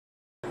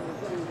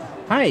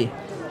Hi.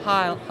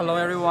 Hi, hello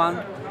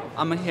everyone.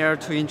 I'm here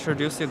to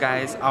introduce you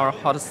guys our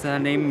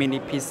hot-selling mini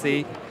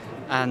PC,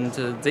 and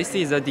this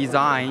is a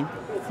design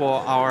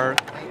for our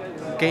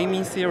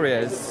gaming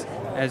series.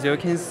 As you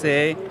can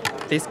see,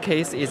 this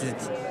case is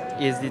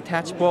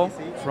detachable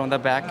from the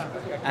back,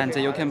 and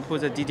you can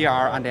put the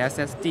DDR and the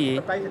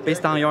SSD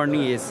based on your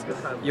needs.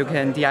 You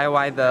can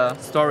DIY the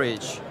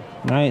storage.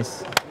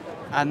 Nice.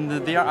 And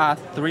there are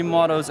 3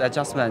 models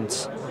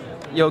adjustments.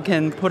 You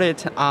can put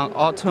it on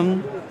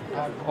auto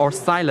or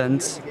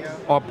silent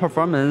or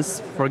performance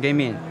for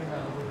gaming.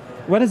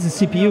 What does the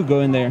CPU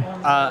go in there?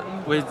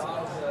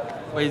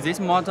 With this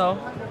model,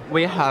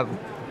 we have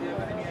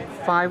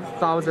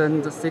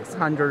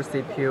 5600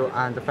 CPU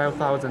and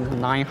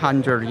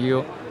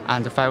 5900U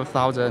and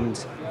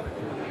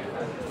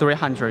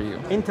 5300U.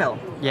 Intel.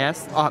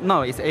 Yes.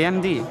 No, it's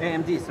AMD.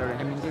 AMD, sorry.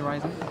 AMD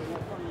Ryzen.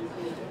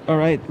 All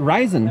right,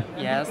 Ryzen.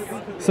 Yes.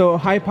 So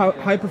high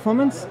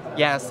performance?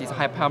 Yes, it's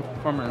high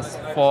performance.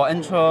 For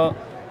intro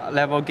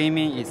level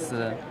gaming, it's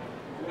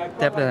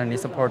definitely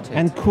supported.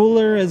 And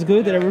cooler is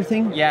good and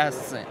everything?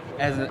 Yes,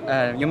 as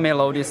you may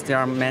notice, there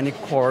are many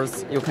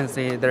cores. You can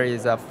see there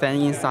is a fan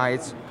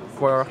inside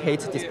for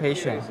heat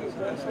dissipation.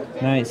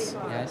 Nice.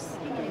 Yes.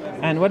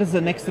 And what is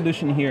the next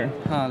solution here?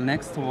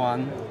 Next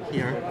one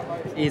here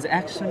is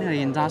actually an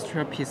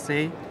industrial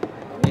PC.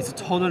 It's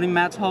totally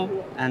metal,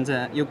 and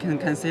you can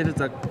consider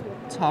the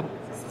top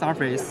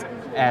surface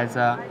as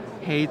a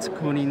heat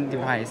cooling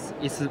device.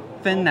 It's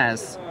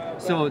fanless,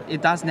 so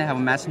it doesn't have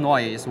much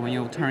noise when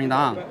you turn it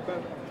on.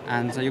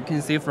 And you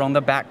can see from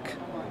the back,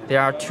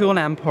 there are 2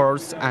 LAN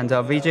ports and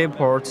a VGA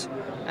port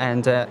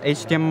and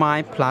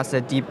HDMI plus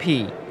a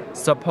DP.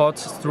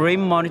 Supports 3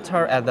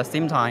 monitors at the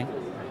same time.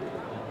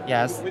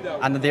 Yes,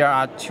 and there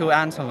are 2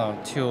 antennas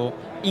to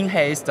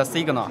enhance the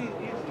signal.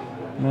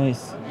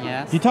 Nice.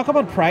 Yes. You talk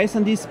about price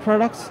on these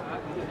products?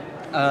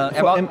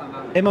 About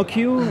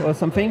MOQ or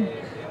something?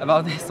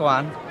 about this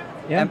one,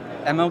 Yeah.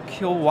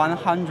 MLQ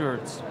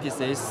 100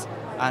 pieces,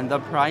 and the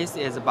price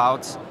is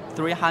about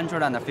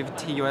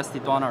 $350 US.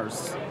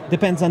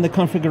 Depends on the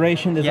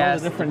configuration. There's all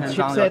Yes, the different depends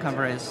on your chipset,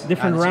 configuration.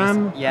 different And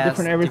RAM, yes,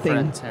 different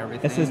everything.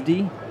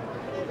 SSD.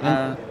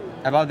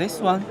 About this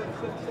one,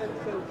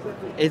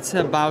 it's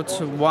about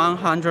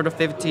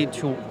 150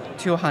 to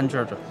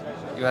 200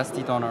 US.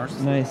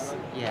 Nice.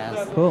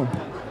 Yes. Cool.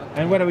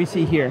 And what do we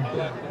see here?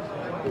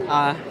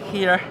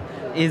 Here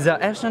is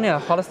actually a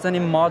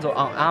hot-selling model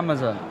on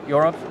Amazon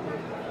Europe.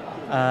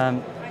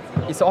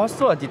 It's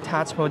also a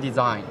detachable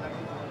design.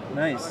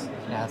 Nice.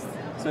 Yes.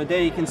 So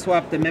there you can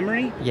swap the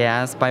memory.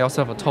 Yes, by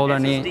yourself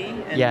totally.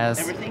 SSD and yes.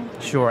 everything?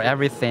 Sure,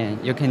 everything.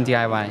 You can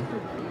DIY.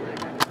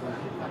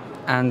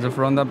 And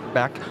from the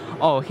back,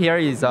 here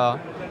is a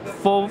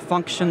full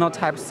functional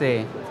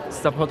Type-C,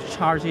 support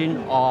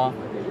charging or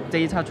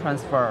data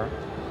transfer.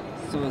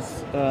 So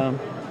it's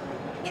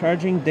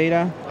charging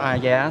data.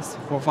 Yes,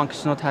 full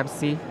functional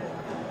Type-C.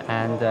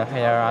 And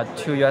here are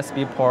 2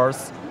 USB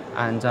ports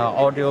and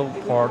audio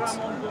ports.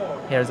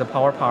 Here's the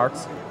power part.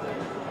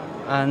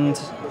 And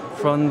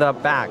from the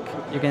back,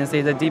 you can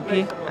see the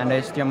DP and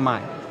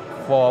HDMI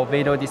for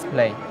video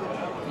display.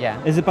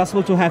 Yeah. Is it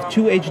possible to have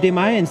 2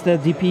 HDMI instead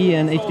of DP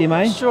and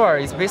HDMI? Sure,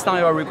 it's based on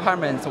your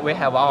requirements. We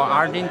have our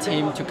R&D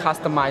team to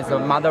customize the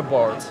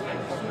motherboard.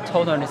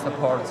 Totally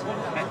support.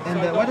 And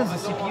what is the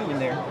CPU in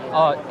there?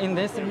 In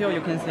this CPU,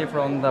 you can see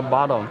from the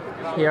bottom.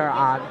 Here,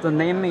 the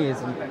name is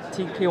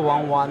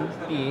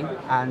TK11B,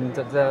 and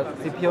the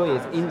CPU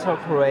is Intel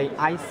Core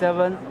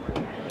i7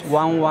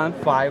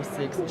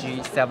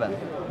 1156G7.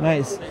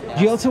 Nice.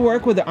 Do you also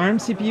work with the ARM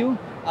CPU?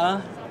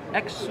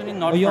 Actually,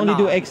 not Or you for only now.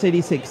 do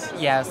x86?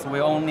 Yes, we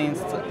only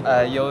use the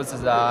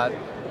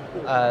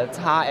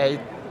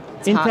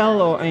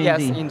Intel or AMD?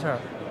 Yes, Intel.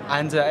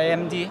 And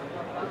AMD.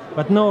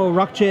 But no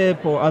rock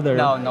chip or other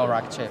No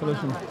rock chip.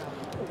 solution.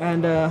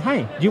 And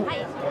hi.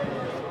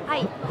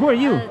 Hi. Who are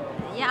you?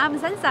 Yeah, I'm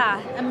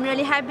Sansa. I'm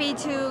really happy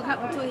to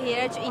come to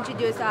here to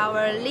introduce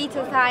our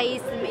little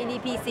size mini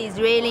PCs,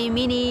 really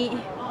mini.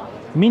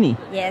 Mini.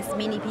 Yes,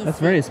 mini PC. That's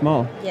very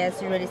small.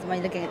 Yes, really small.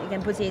 You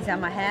can put it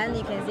on my hand.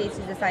 You can see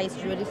the size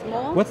is really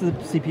small. What's the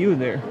CPU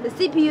there? The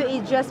CPU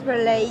is Jasper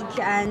Lake,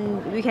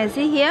 and we can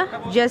see here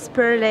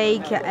Jasper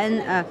Lake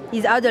and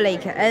his other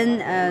lake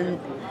and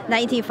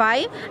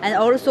 95, and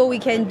also we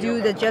can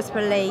do the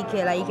Jasper Lake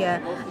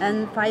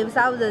and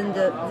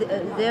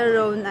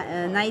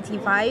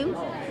 5095.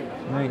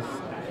 Nice.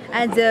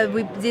 And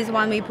with this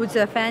one we put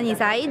a fan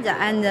inside,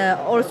 and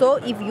also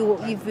if you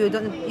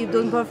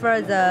don't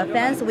prefer the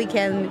fans, we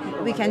can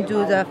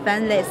do the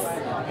fanless.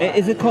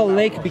 Is it called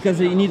lake because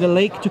you need a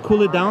lake to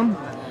cool it down?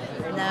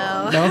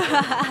 No. No?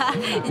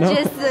 No?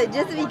 just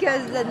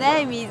because the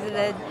name is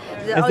the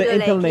As the other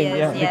Intel lake. name,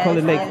 Yes, they call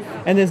it lake. yes.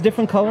 And there's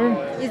different color?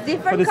 It's For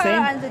different the color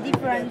same? and the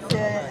different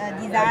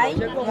design.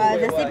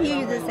 The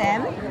CPU is the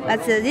same,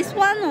 but this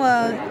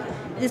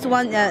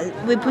one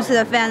we put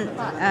the fan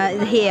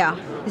here.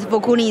 It's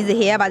for cooling is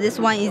here, but this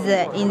one is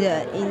in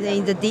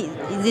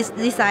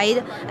this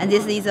side, and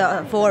this is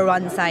for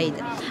one side.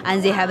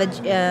 And they have a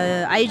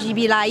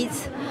RGB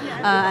lights,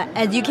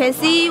 As you can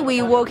see,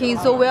 we're working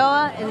so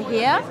well in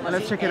here. Well,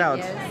 let's check it out.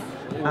 Yes.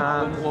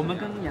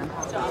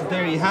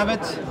 There you have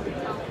it.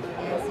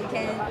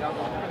 Yes,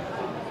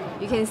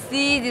 you can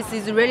see this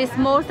is really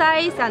small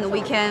size, and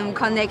we can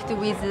connect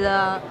with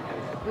the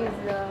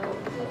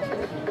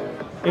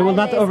It will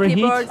not overheat.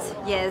 keyboards.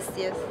 Yes,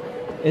 yes,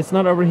 It's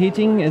not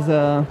overheating. It's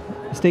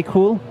stay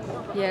cool.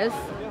 yes.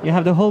 You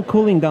have the whole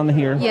cooling down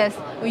here. Yes,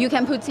 you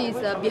can put it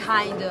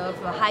behind the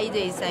hide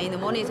in the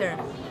monitor.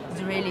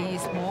 It's really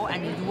small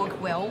and it works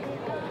well,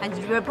 and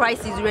the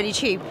price is really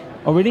cheap.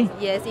 Oh, really?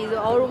 Yes, it's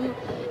all.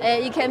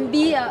 It can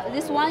be.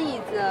 This one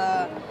is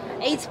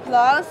 8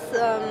 plus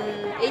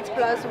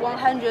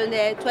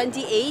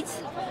 128,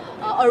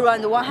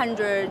 around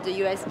 100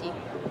 USD.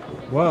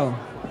 Wow.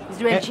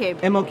 It's really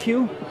cheap.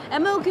 MOQ?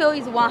 MLQ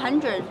is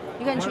 100.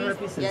 You can 100 choose.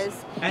 pieces.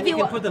 Yes. And If you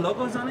can wa- put the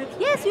logos on it?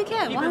 Yes, you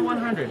can. Even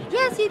 100?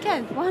 Yes, you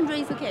can. 100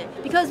 is okay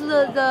because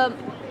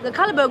the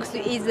color box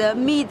is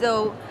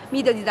middle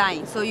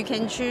design, so you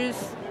can choose.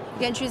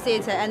 You can choose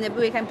it, and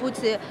we can put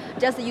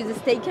just use a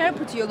sticker,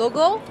 put your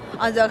logo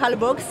on the color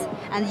box,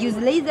 and use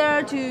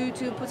laser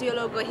to put your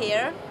logo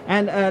here.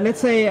 And let's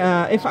say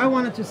if I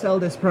wanted to sell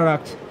this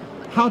product,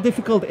 how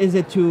difficult is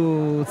it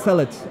to sell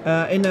it?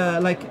 In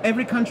like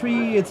every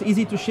country, it's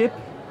easy to ship?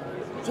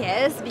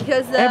 Yes,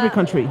 because Every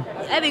country?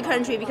 Every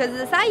country, because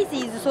the size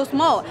is so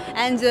small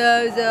and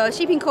the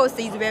shipping cost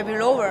is very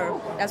lower.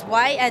 That's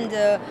why, and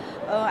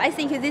I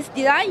think this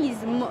design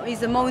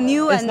is more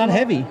new. It's and not more,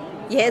 heavy.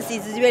 Yes,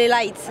 it's really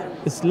light.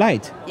 It's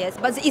light. Yes,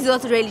 but it's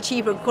not really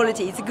cheap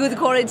quality. It's good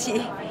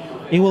quality.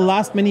 It will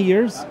last many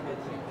years.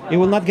 It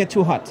will not get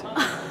too hot.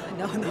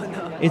 No.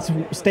 It's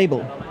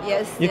stable.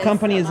 Yes. Your yes.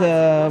 company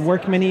has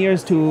worked many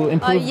years to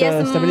improve the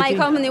Yes, stability? my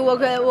company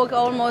work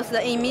almost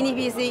in mini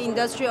PC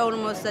industry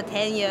almost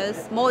 10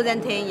 years, more than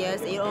 10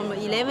 years,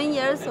 almost 11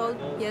 years old.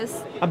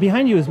 Yes.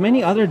 Behind you is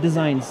many other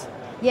designs.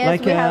 Yes,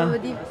 like we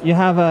have you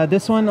have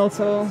this one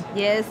also.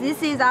 Yes,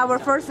 this is our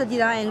first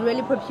design,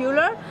 really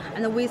popular,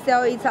 and we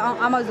sell it on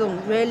Amazon,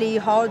 really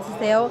hard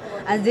sale,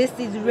 and this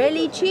is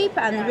really cheap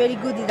and really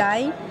good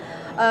design.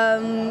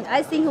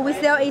 I think we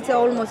sell it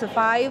almost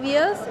 5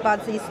 years,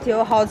 but it's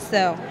still hard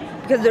sale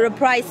because the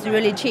price is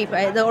really cheap,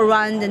 right?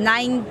 Around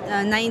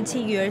 90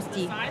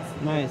 USD.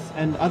 Nice.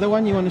 And other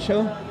one you want to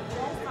show?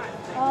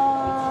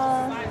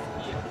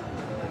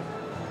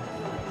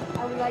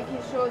 I would like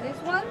to show this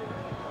one.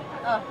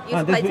 It's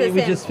This, quite the we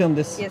same. just filmed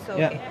this. Yes, okay.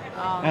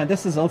 Yeah. And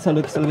this is also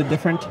looks a little bit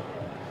different.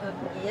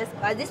 Yes,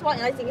 this one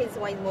I think is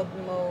one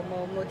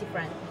more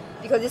different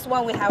because this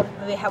one we have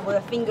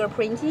a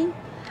fingerprinting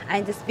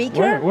and the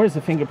speaker. Where's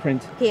the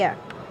fingerprint? Here.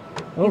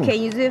 Oh. You can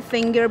use the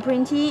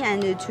fingerprinting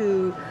and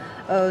to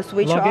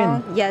switch Log in.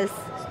 on. Yes.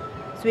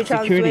 Switch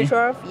Security. on, switch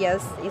off.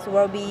 Yes, it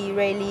will be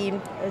really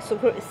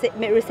super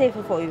safe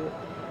for you.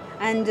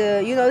 And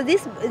you know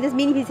this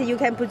mini PC you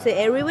can put it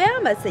everywhere,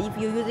 but if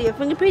you use your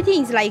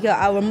fingerprinting, it's like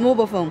our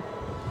mobile phone.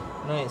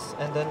 Nice.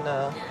 And then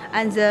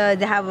And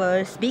they have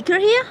a speaker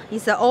here.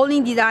 It's the only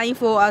design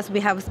for us.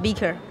 We have a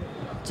speaker.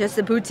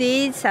 Just put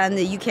it, and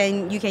you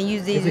can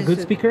use it. is it a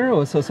good speaker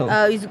or so-so?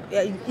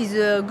 It's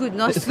good,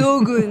 not so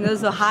good, not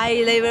so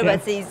high level, Yeah.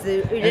 but it's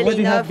really And what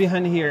do you have enough.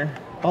 behind here?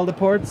 All the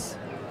ports?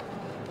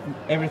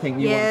 Everything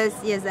you want?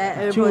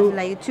 Yes, Two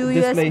like two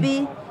display.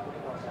 USB.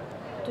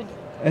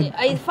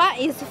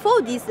 It's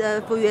for this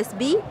for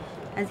USB,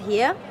 and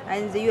here,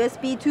 and the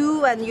USB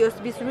 2 and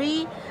USB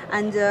 3,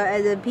 and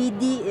the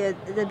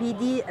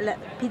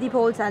PD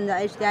ports and the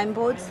HDMI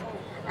ports.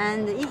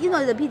 And you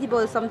know the PD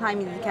ports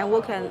sometimes it can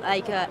work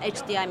like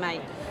HDMI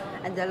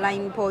and the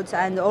line ports,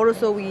 and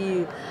also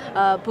we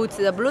put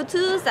the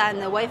Bluetooth and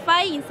the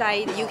Wi-Fi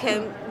inside. You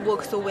can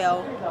work so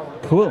well.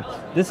 Cool.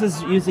 This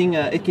is using,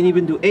 it can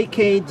even do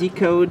 8K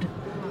decode,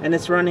 and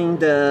it's running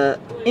the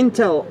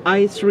Intel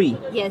i3.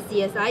 Yes,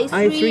 i3,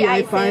 i3,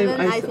 i7, i5,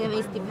 i7,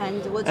 it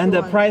depends what And you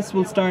the want. price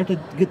will start at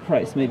good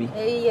price, maybe.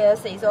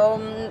 Yes, it's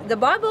the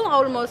bubble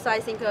almost I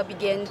think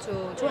began to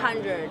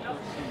 200.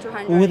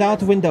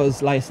 Without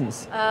Windows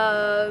license.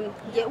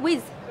 Yeah,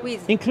 with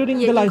Including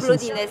yeah, the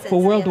license including license,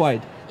 for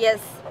worldwide. Yes.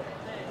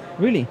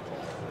 Really?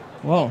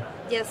 Wow.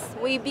 Yes,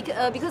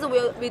 because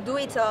we do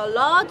it a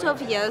lot of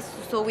years,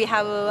 so we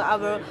have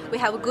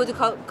a good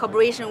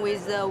cooperation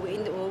with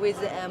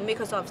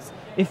Microsoft.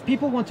 If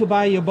people want to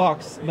buy your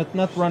box but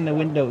not run the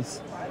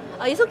Windows,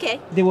 It's okay.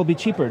 they will be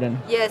cheaper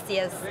then. Yes.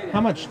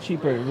 How much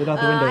cheaper without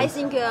the I Windows?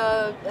 think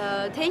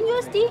 10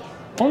 USD.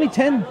 Only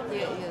 10.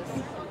 Yes.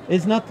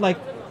 It's not like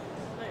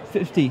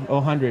 50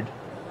 or 100.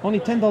 Only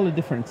 $10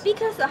 difference.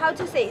 Because how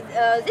to say,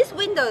 this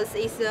Windows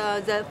is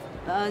the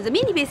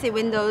mini PC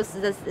Windows,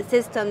 the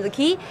system, the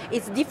key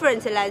is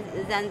different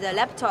than the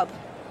laptop,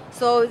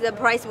 so the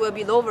price will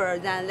be lower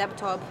than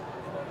laptop.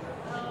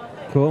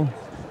 Cool.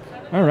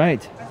 All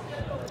right.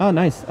 Oh,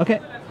 nice. Okay.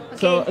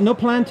 So no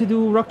plan to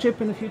do rock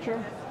chip in the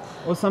future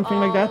or something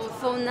like that?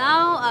 For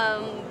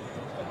now,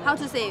 how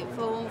to say?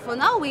 For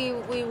now,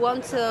 we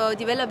want to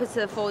develop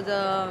it for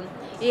the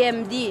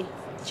AMD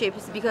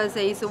chips because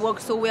it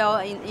works so well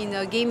in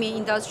the gaming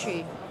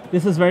industry.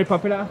 This is very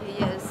popular?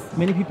 Yes.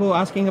 Many people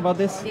asking about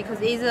this. Because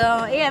it's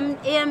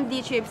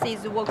AMD chips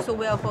work so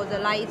well for the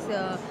light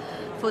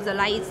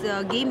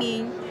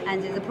gaming,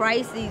 and the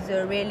price is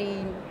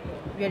really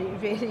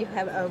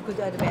have a good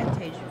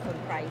advantage for the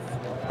price.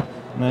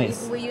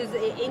 Nice. If we use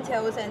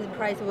Intel's, and the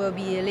price will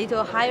be a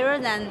little higher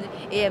than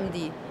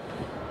AMD.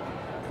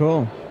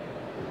 Cool.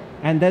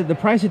 And the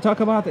price you talk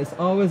about is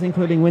always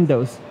including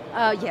Windows.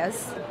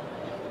 Yes.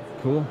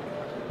 Cool.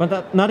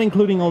 But not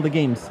including all the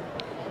games.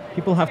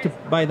 People have to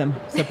buy them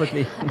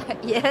separately.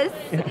 Yes,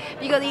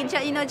 because in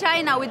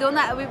China we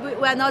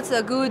are not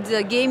a good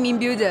gaming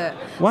builder.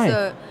 Why?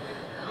 So,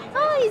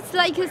 it's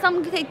like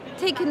some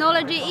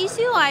technology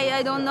issue.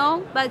 I don't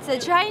know. But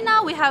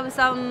China, we have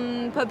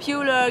some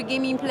popular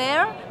gaming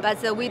player,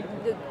 but with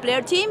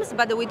player teams,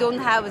 but we don't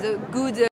have the good